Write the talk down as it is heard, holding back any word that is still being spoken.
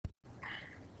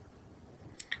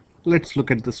Let's look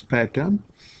at this pattern.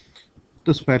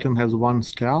 This pattern has 1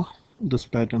 star. This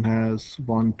pattern has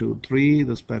 1, 2, 3.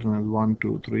 This pattern has 1,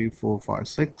 2, 3, 4, 5,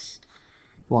 6.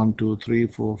 1, 2, 3,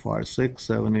 4, 5, 6,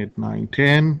 7, 8, 9,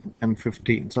 10, and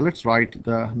 15. So let's write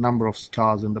the number of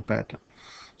stars in the pattern.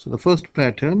 So the first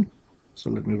pattern, so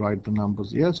let me write the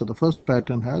numbers here. So the first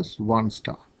pattern has 1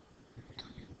 star.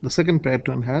 The second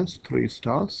pattern has 3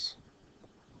 stars.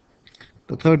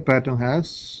 The third pattern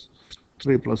has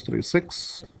 3 plus 3,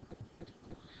 6.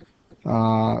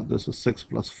 This is 6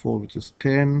 plus 4, which is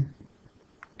 10.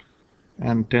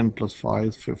 And 10 plus 5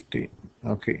 is 15.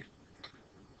 Okay.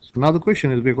 So now the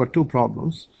question is, we've got two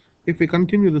problems. If we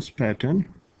continue this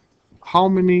pattern, how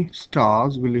many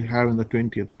stars will you have in the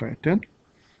 20th pattern?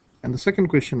 And the second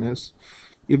question is,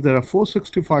 if there are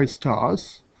 465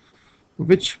 stars,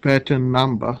 which pattern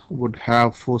number would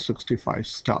have 465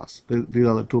 stars? These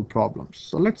are the two problems.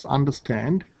 So let's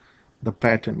understand the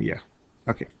pattern here.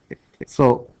 Okay.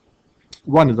 So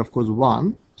 1 is of course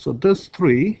 1. So this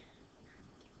 3,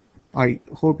 I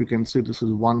hope you can see this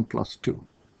is 1 plus 2.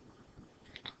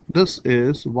 This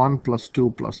is 1 plus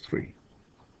 2 plus 3.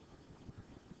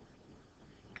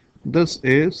 This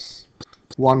is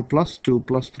 1 plus 2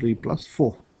 plus 3 plus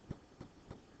 4.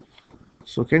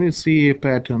 So can you see a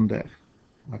pattern there?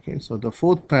 Okay, so the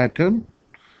fourth pattern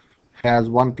has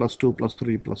 1 plus 2 plus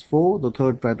 3 plus 4. The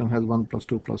third pattern has 1 plus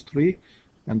 2 plus 3.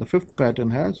 And the fifth pattern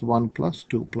has 1 plus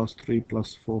 2 plus 3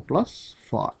 plus 4 plus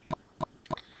 5.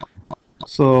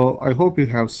 So I hope you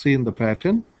have seen the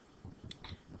pattern.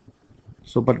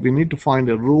 So, but we need to find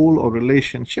a rule or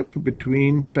relationship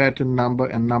between pattern number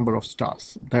and number of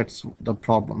stars. That's the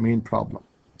problem, main problem.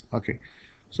 Okay,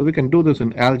 so we can do this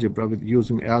in algebra with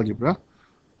using algebra,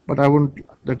 but I wouldn't.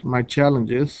 That my challenge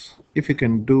is if you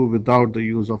can do without the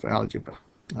use of algebra.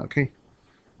 Okay,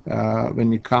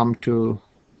 when you come to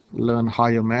learn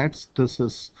higher maths, this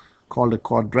is called a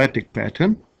quadratic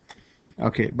pattern.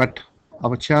 Okay, but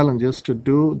our challenge is to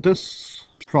do this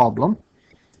problem,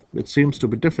 which seems to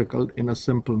be difficult, in a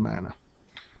simple manner.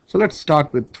 So let's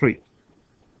start with 3.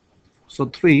 So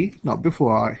 3, now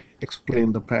before I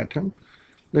explain the pattern,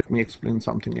 let me explain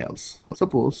something else.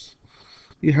 Suppose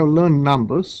you have learned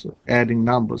numbers, adding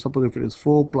numbers. Suppose if it is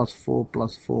 4 plus 4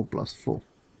 plus 4 plus 4.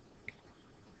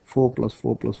 4 plus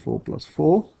 4 plus 4 plus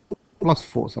 4 plus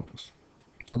 4, suppose.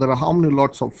 There are how many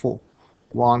lots of 4?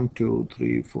 1, 2,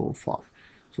 3, 4, 5.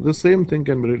 So the same thing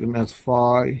can be written as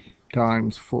 5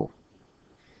 times 4.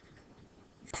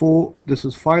 4, this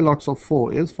is 5 lots of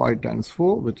 4 is 5 times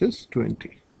 4, which is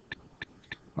 20.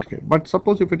 Okay, but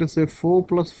suppose if it is say 4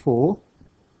 plus 4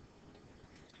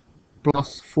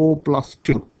 plus 4 plus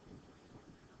 2.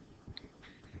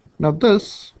 Now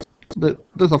this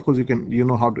of course you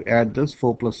know how to add this.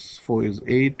 4 plus 4 is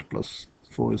 8, plus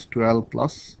 4 is 12,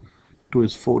 plus 2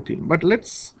 is 14. But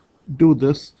let's do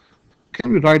this.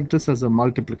 Can we write this as a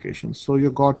multiplication? So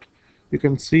you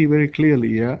can see very clearly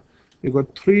here, you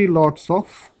got 3 lots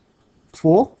of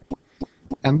 4,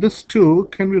 and this 2,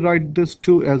 can we write this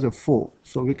 2 as a 4?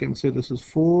 So we can say this is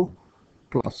 4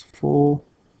 plus 4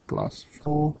 plus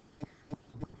 4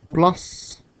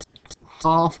 plus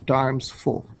half times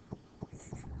 4.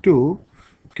 2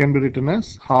 can be written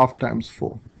as half times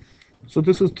 4. So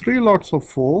this is 3 lots of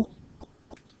 4,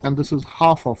 and this is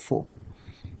half of 4.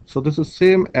 So this is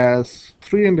same as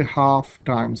 3.5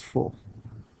 times 4.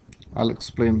 I'll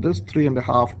explain this.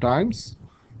 3.5 times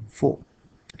 4.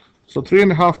 So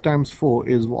 3.5 times 4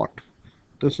 is what?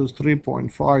 This is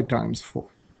 3.5 times 4.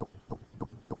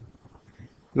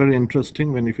 Very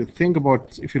interesting.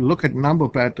 If you look at number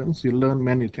patterns, you learn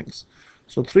many things.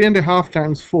 So 3.5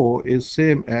 times 4 is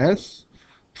same as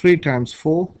 3 times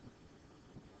 4.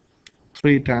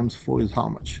 3 times 4 is how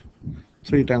much?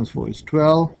 3 times 4 is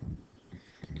 12.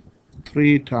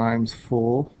 3 times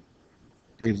 4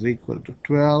 is equal to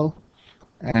 12,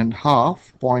 and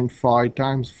half, 0.5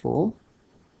 times 4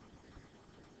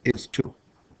 is 2.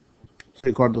 So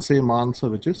you got the same answer,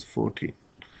 which is 14.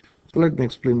 So let me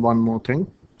explain one more thing.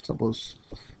 Suppose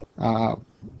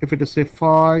if it is say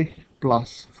 5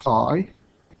 plus 5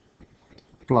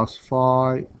 plus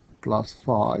 5 plus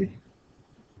 5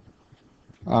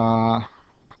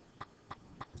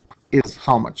 is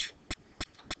how much?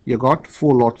 You got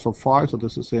 4 lots of 5, so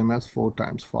this is same as 4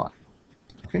 times 5,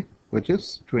 okay, which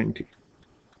is 20.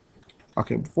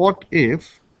 Okay, what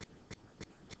if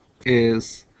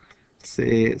is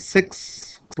say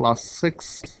 6 plus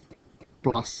 6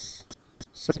 plus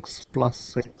 6 plus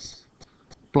 6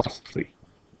 plus 3?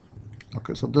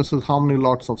 Okay, so this is how many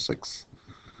lots of 6?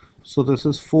 So this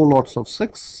is 4 lots of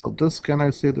 6. So this, can I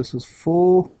say this is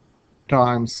 4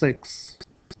 times 6,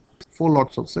 4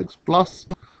 lots of 6 plus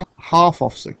half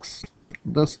of 6.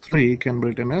 This 3 can be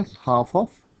written as half of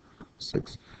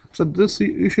 6. So this,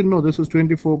 you should know, this is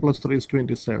 24 plus 3 is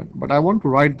 27. But I want to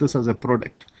write this as a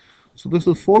product. So this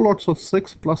is 4 lots of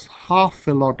 6 plus half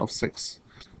a lot of 6,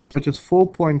 which is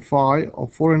 4.5, or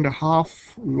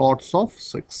 4.5 lots of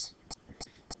 6,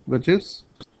 which is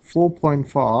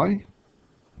 4.5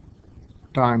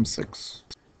 times 6,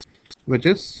 which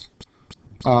is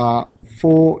 4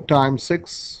 times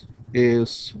 6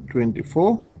 is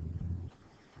 24,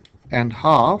 and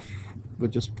half,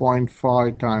 which is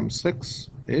 0.5 times 6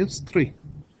 is 3,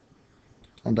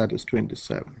 and that is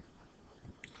 27.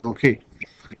 Okay,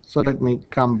 so let me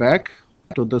come back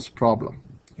to this problem.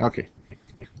 Okay,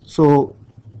 so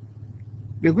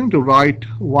we're going to write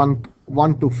 1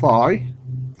 to 5.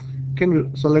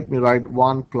 So let me write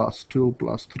 1 plus 2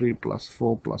 plus 3 plus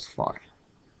 4 plus 5.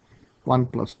 1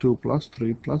 plus 2 plus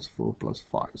 3 plus 4 plus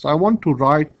 5. So I want to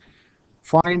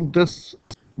find this.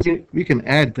 We can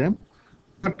add them,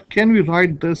 but can we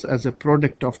write this as a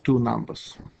product of two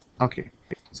numbers? Okay,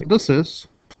 so this is,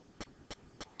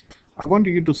 I want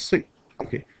you to see,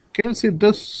 okay, can you see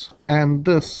this and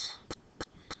this,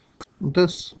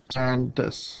 this and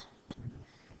this?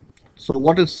 So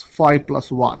what is 5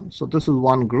 plus 1? So this is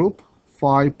one group.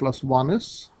 5 plus 1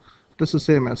 is, this is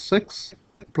same as 6,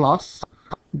 plus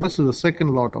this is the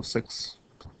second lot of 6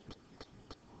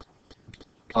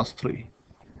 plus 3.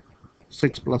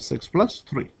 6 plus 6 plus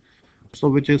 3. So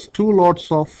which is 2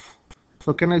 lots of,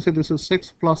 so can I say this is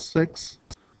 6 plus 6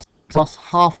 plus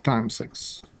half times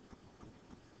 6?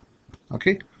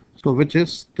 Okay, so which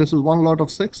is, this is one lot of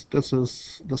 6, this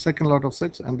is the second lot of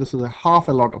 6, and this is a half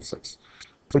a lot of 6,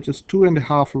 which is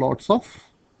 2.5 lots of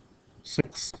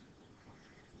 6,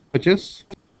 which is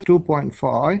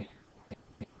 2.5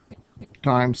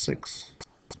 times 6.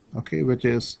 Okay, which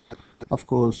is, of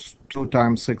course, 2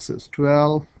 times 6 is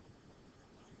 12,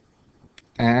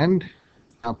 and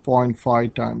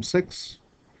 0.5 times 6,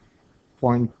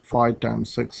 0.5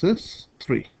 times 6 is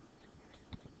 3,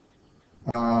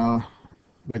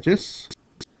 which is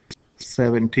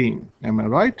 17. Am I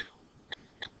right?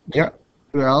 Yeah,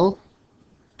 12.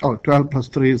 Oh, 12 plus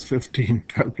 3 is 15.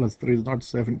 12 plus 3 is not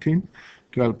 17.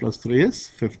 12 plus 3 is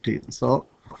 15. So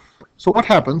what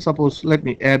happens? Suppose, let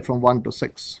me add from 1 to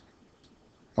 6.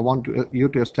 I want you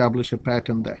to establish a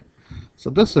pattern there. So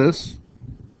this is,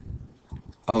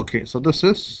 okay, so this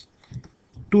is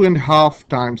 2.5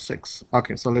 times 6.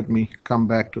 Okay, so let me come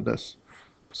back to this.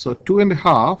 So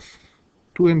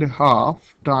 2.5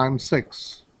 times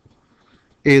 6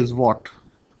 is what?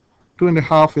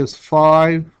 2.5 is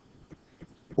 5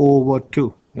 over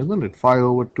 2, isn't it? 5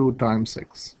 over 2 times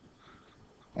 6.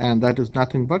 And that is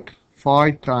nothing but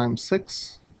 5 times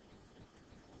 6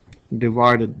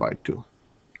 divided by 2.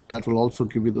 That will also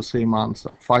give you the same answer.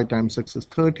 5 times 6 is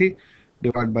 30,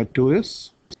 divided by 2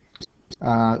 is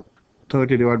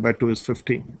 30 divided by 2 is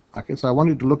 15. Okay, so I want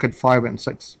you to look at 5 and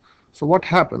 6. So what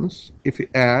happens if you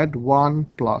add 1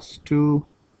 plus 2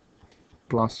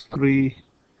 plus 3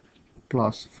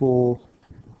 plus 4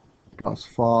 plus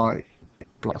 5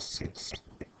 plus 6?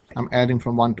 I'm adding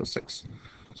from 1 to 6.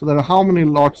 So there are how many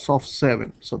lots of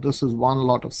 7? So this is one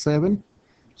lot of 7.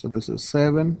 So this is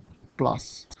 7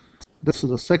 plus, this is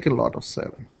the second lot of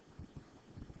 7.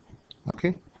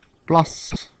 Okay,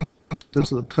 plus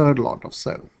this is the third lot of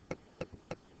 7.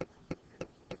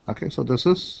 Okay, so this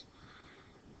is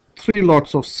 3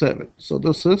 lots of 7. So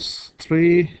this is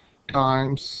 3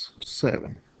 times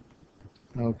 7.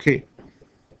 Okay,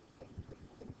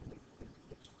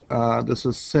 this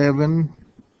is 7,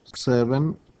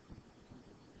 7.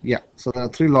 Yeah, so there are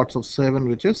 3 lots of 7,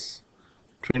 which is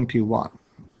 21.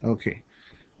 Okay,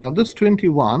 now this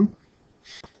 21,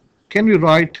 can we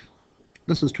write,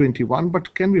 this is 21,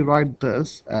 but can we write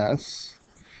this as,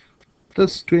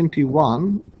 this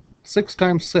 21, 6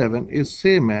 times 7 is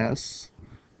same as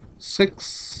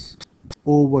 6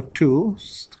 over 2.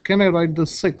 Can I write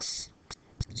this 6?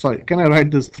 Sorry, can I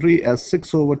write this 3 as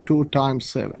 6 over 2 times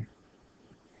 7,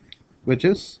 which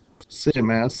is same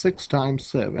as 6 times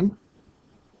 7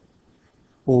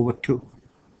 over 2.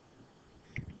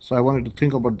 So I wanted to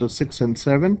think about the 6 and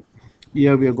 7.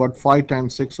 Here we have got 5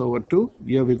 times 6 over 2.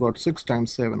 Here we got 6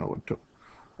 times 7 over 2.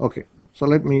 Okay, so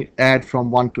let me add from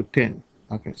 1 to 10.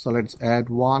 Okay, so let's add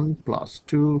 1 plus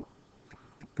 2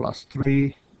 plus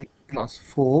 3 plus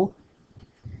 4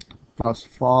 plus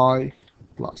 5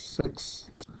 plus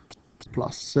 6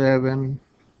 plus 7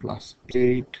 plus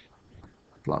 8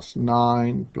 plus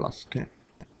 9 plus 10.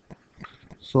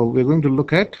 So we're going to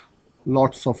look at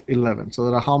lots of 11. So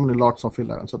there are how many lots of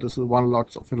 11? So this is one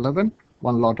lot of 11,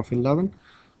 one lot of 11.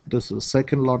 This is the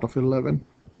second lot of 11.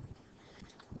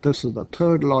 This is the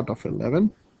third lot of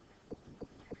 11.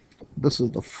 this is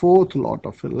the fourth lot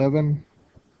of 11,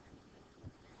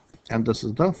 and this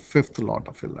is the fifth lot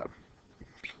of 11.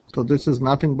 So this is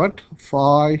nothing but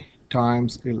 5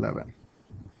 times 11.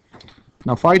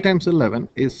 Now 5 times 11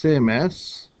 is same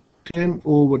as 10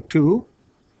 over 2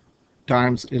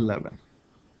 times 11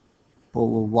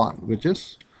 over 1, which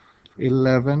is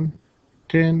 11,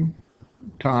 10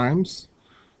 times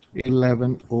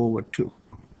 11 over 2,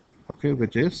 okay,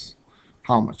 which is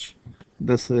how much?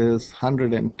 This is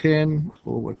 110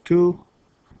 over 2,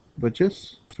 which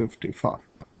is 55.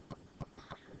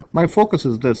 My focus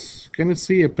is this. Can you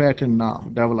see a pattern now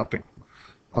developing?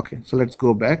 Okay, so let's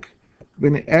go back.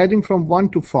 When adding from 1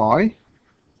 to 5,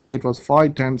 it was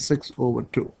 5 times 6 over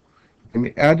 2. When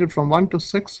we added from 1 to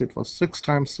 6, it was 6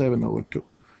 times 7 over 2.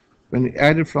 When we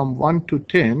added from 1 to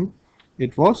 10,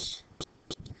 it was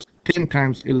 10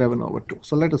 times 11 over 2.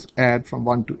 So let us add from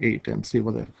 1 to 8 and see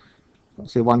whether,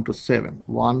 say 1 to 7.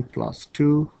 1 plus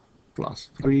 2 plus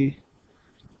 3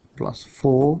 plus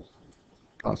 4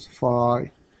 plus 5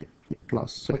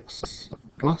 plus 6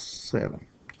 plus 7.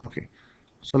 Okay,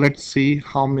 so let's see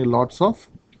how many lots of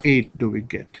 8 do we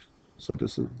get. So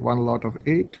this is one lot of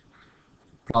 8,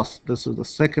 plus this is the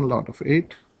second lot of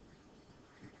 8,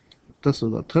 this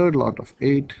is the third lot of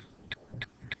 8,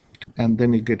 and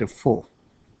then you get a 4.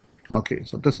 Okay,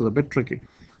 so this is a bit tricky.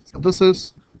 So this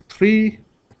is 3,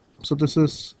 so this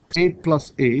is 8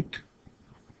 plus 8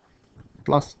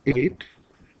 plus 8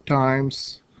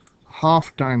 times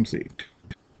half times 8.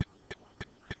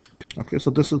 Okay,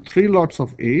 so this is 3 lots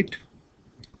of 8,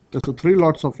 this is 3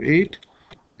 lots of 8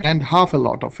 and half a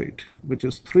lot of 8, which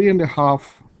is 3 and a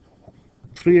half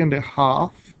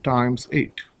times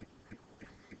 8.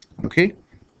 Okay,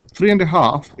 3 and a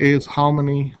half is how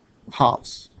many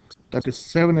halves? That is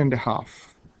 7 and a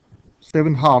half.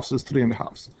 7 halves is 3 and a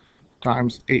half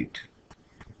times 8.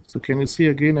 So can you see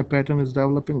again a pattern is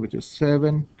developing, which is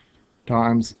 7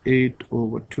 times 8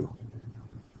 over 2.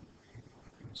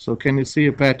 So can you see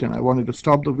a pattern? I want you to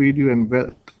stop the video and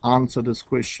answer this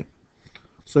question.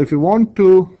 So if you want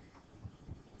to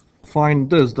find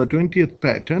this, the 20th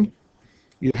pattern,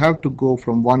 you have to go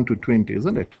from 1 to 20,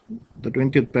 isn't it? The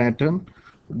 20th pattern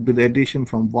would be the addition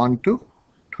from 1 to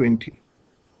 20.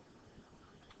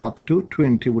 Up to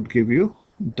 20 would give you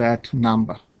that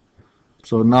number.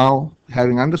 So now,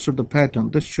 having understood the pattern,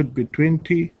 this should be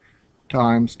 20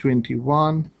 times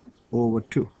 21 over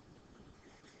 2,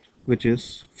 which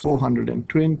is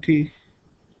 420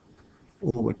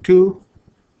 over 2,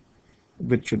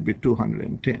 which should be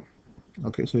 210.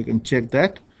 Okay, so you can check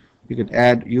that. You can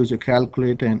add, use your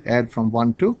calculator and add from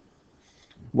 1 to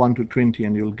 20,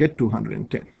 and you'll get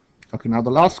 210. Okay, now the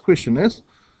last question is,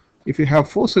 if you have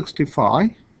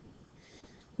 465,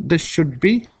 this should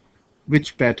be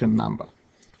which pattern number?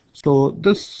 So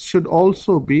this should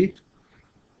also be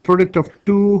product of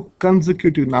 2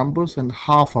 consecutive numbers and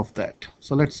half of that.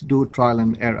 So let's do trial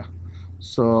and error.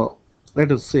 So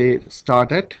let us say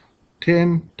start at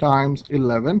 10 times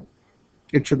 11.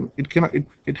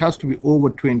 It has to be over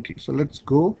 20. So let's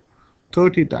go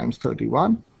 30 times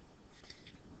 31.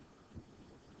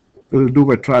 We'll do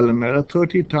by trial and error.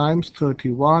 30 times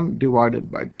 31 divided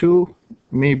by 2.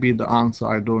 Maybe the answer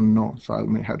I don't know, so I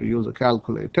may have to use a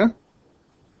calculator.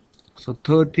 So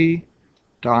 30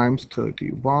 times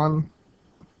 31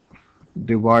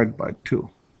 divided by 2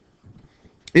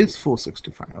 is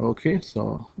 465. Okay,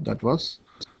 so that was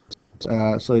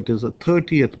so it is a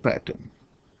 30th pattern.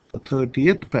 The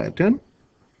 30th pattern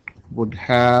would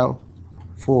have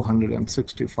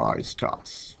 465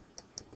 stars.